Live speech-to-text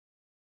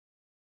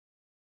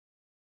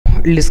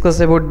we'll discuss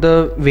about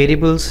the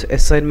variables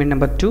assignment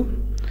number 2.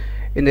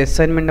 In the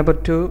assignment number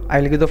 2,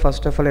 I'll give the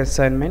first of all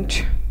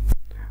assignment.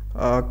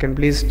 Can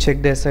please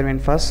check the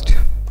assignment first.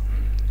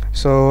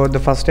 So the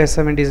first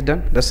assignment is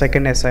done. The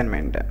second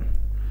assignment,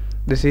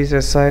 this is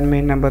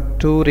assignment number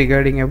 2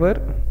 regarding our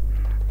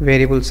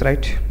variables,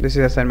 right? This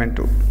is assignment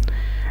 2.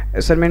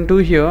 Assignment 2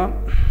 here,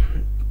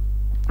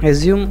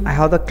 assume I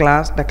have the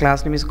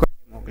class name is called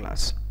demo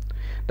class.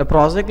 The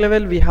project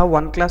level we have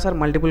one class or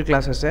multiple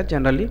classes there.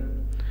 Generally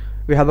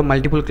we have the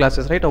multiple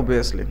classes, right?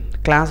 Obviously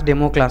class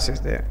demo class is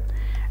there.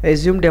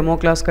 Assume demo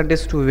class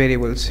contains two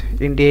variables,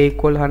 int a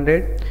equal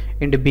 100,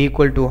 int b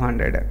equal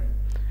 200.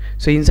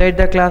 So inside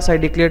the class I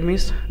declared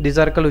means these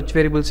are called which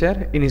variables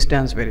here?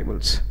 Instance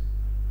variables.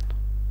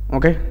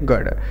 Okay,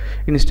 good.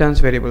 Instance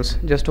variables.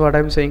 Just what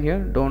I'm saying here,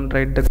 don't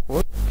write the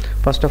code.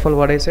 First of all,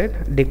 what I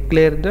said,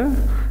 declare the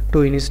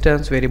two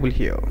instance variable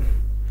here.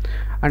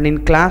 And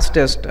in class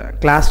test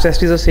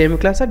is the same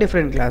class or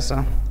different class?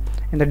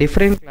 In the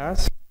different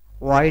class,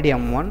 void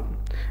m1,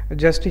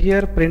 just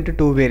here print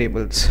two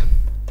variables.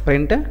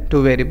 Void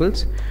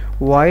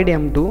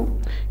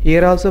m2,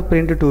 here also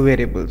print two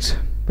variables.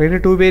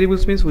 Print two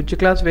variables means which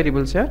class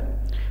variables here?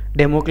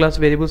 Demo class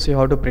variables you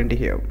have to print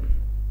here.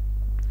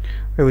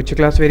 Which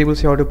class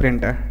variables you have to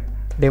print?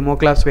 Demo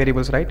class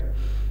variables, right?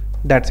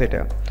 That's it.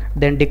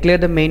 Then declare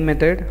the main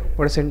method.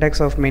 What is syntax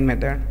of main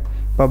method?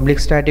 Public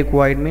static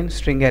void means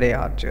string array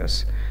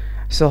args.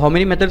 So how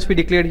many methods we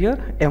declared here?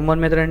 M1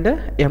 method and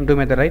M2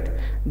 method, right?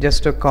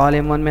 Just to call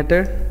M1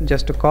 method,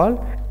 just to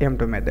call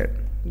M2 method.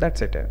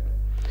 That's it.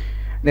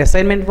 The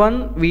assignment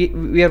 1,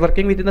 we are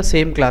working within the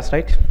same class,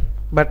 right?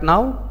 But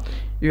now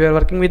you are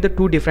working with the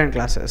two different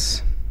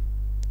classes.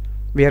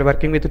 We are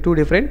working with the two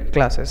different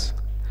classes.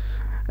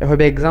 I hope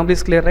the example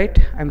is clear, right?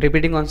 I'm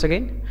repeating once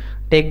again.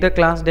 Take the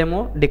class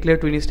demo, declare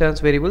two instance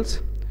variables.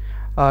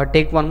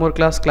 Take one more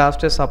class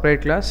test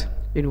separate class.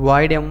 In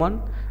void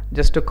m1,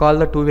 just to call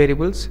the two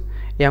variables.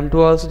 M2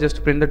 also just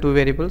to print the two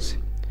variables.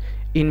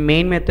 In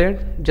main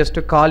method, just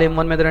to call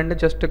m1 method and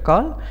just to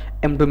call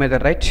m2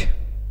 method, right?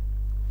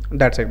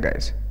 That's it,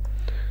 guys.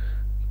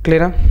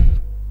 Clear?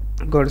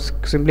 Good.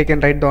 Simply can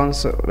write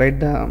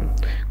the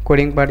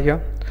coding part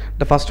here.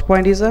 The first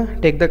point is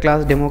take the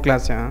class demo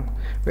class.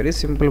 Very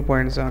simple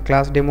points.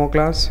 Class demo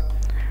class.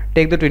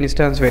 Take the two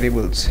instance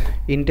variables.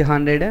 Int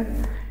 100,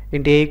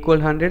 int a equal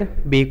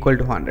 100, b equal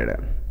to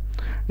 100.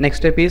 Next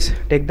step is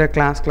take the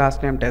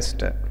class name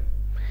test.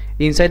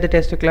 Inside the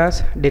test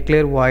class,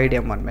 declare void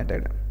m1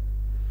 method.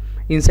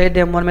 Inside the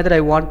m1 method, I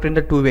want print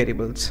the two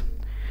variables.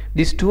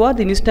 These two are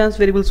the instance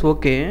variables,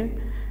 okay,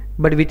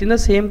 but within the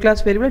same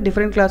class variable,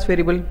 different class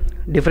variable.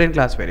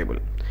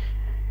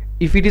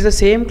 If it is the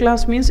same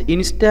class means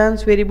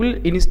instance variable,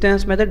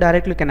 instance method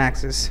directly can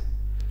access.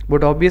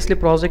 But obviously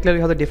project level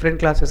you have the different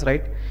classes,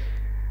 right?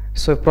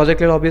 So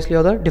project level obviously you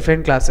have the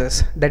different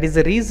classes. That is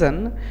the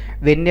reason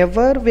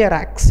whenever we are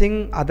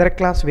accessing other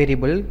class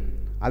variable,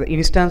 other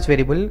instance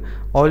variable,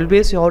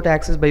 always you have to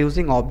access by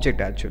using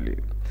object actually.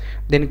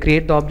 Then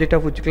create the object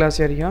of which class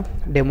here?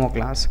 Demo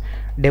class.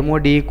 Demo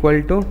d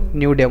equal to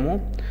new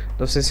demo.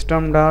 The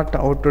system dot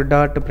out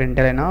dot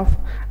println of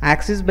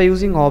access by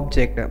using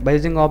object. By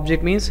using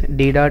object means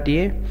d dot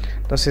a.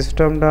 The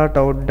system dot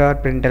out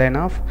dot println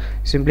of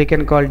simply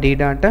can call d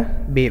dot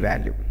b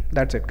value.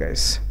 That's it,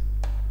 guys.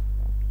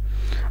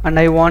 And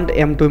I want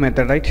m2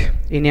 method, right?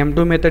 In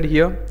m2 method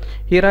here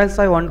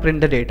also I want print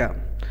the data.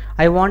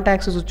 I want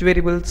access which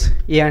variables?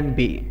 A and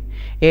b.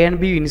 A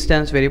and b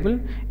instance variable,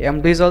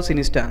 m2 is also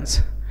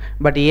instance,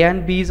 but a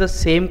and b is the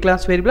same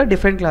class variable or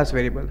different class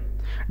variable.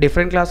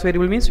 Different class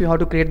variable means we have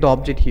to create the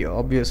object here,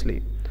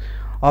 obviously.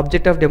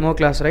 Object of demo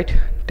class, right?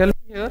 Tell me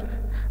here,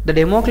 the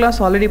demo class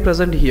already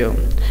present here.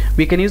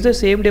 We can use the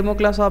same demo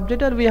class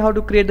object or we have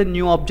to create the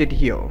new object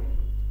here.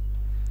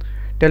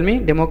 Tell me,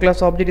 demo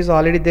class object is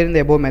already there in the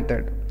above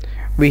method.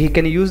 We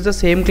can use the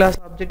same class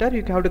object or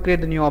you have to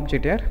create the new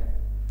object here.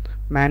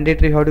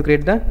 Mandatory you have to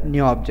create the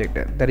new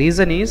object. The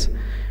reason is,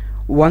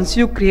 once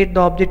you create the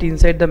object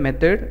inside the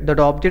method, that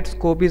object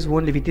scope is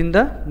only within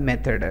the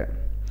method.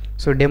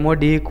 So demo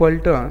d equal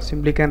to,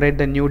 simply can write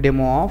the new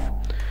demo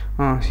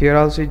of, here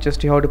also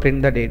just you have to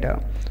print the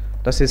data.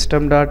 The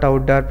system dot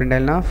out dot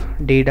println of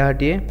d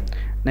dot a.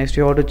 Next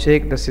you have to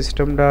check the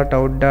system dot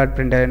out dot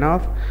println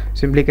of,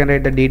 simply can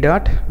write the d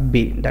dot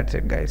b. That's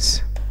it,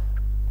 guys.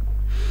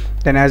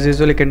 Then as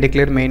usual you can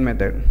declare main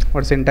method.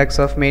 What syntax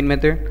of main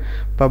method?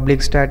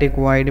 Public static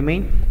void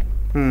main.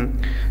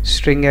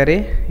 String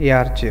array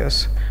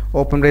args,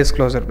 open brace,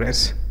 closure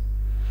brace.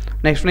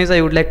 Next one is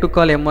I would like to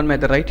call m1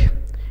 method, right?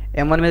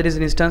 M1 method is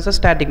instance of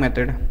static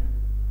method.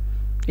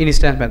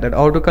 Instance method.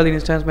 How to call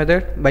instance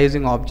method? By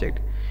using object.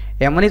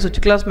 M1 is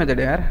which class method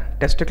here?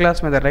 Test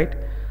class method, right?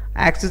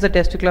 Access the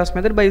test class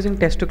method by using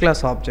test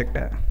class object.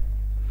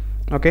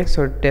 Okay,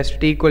 so test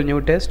t equal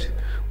new test.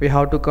 We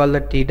have to call the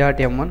t dot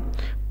m1.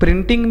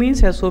 Printing means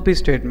SOP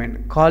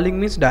statement. Calling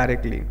means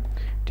directly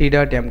t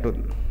dot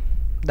m2.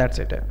 That's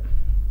it.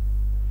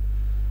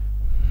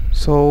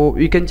 So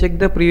you can check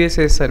the previous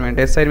assignment,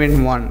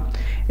 assignment 1.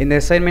 In the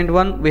assignment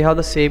 1 we have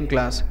the same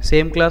class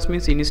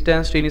means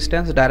instance to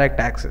instance direct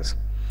access.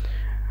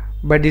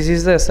 But this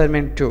is the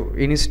assignment 2,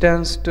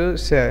 instance to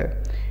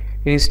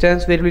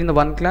instance variable in the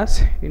one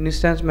class,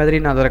 instance method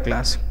in another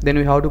class. Then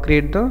we have to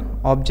create the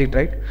object,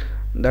 right?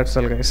 That's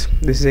all guys.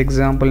 This is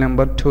example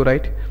number 2,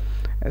 right?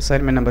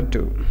 Assignment number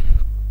 2.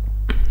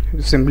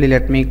 Simply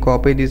let me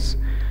copy this,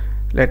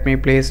 let me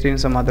place it in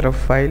some other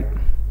file,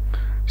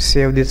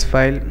 save this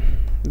file.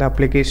 The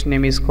application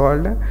name is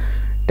called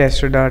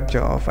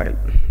test.java file.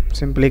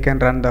 Simply can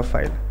run the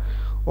file,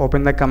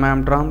 open the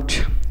command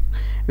prompt.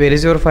 Where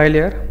is your file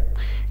here?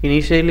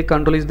 Initially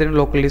control is there in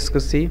local disk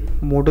C,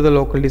 move to the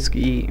local disk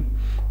E.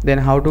 Then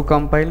how to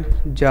compile?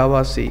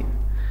 Java C.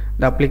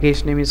 The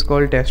application name is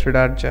called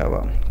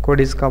test.java.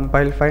 Code is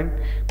compiled fine,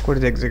 code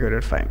is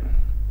executed fine.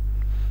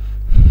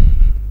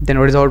 Then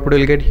what is the output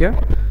we'll get here?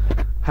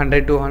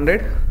 100 to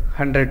 100,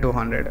 100 to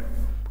 100.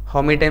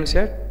 How many times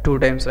here? 2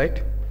 times,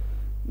 right?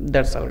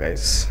 That's all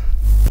guys.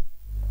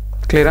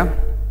 Clear?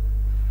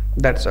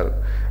 That's all.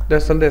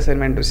 That's all the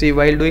assignment. To see,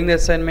 while doing the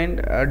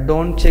assignment,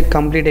 don't check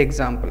complete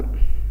example.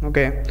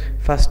 Okay,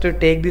 first to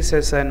take this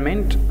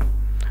assignment,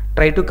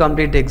 try to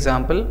complete the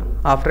example.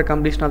 After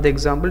completion of the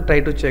example,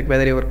 try to check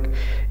whether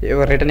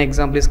your written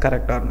example is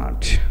correct or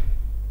not.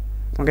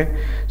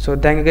 Okay, so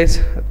thank you guys,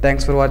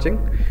 thanks for watching.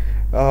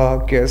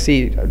 Okay,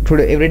 see,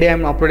 today every day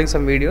I'm uploading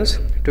some videos.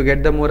 To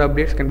get the more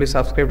updates, can please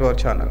subscribe to our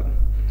channel.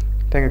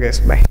 Thank you guys,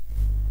 bye.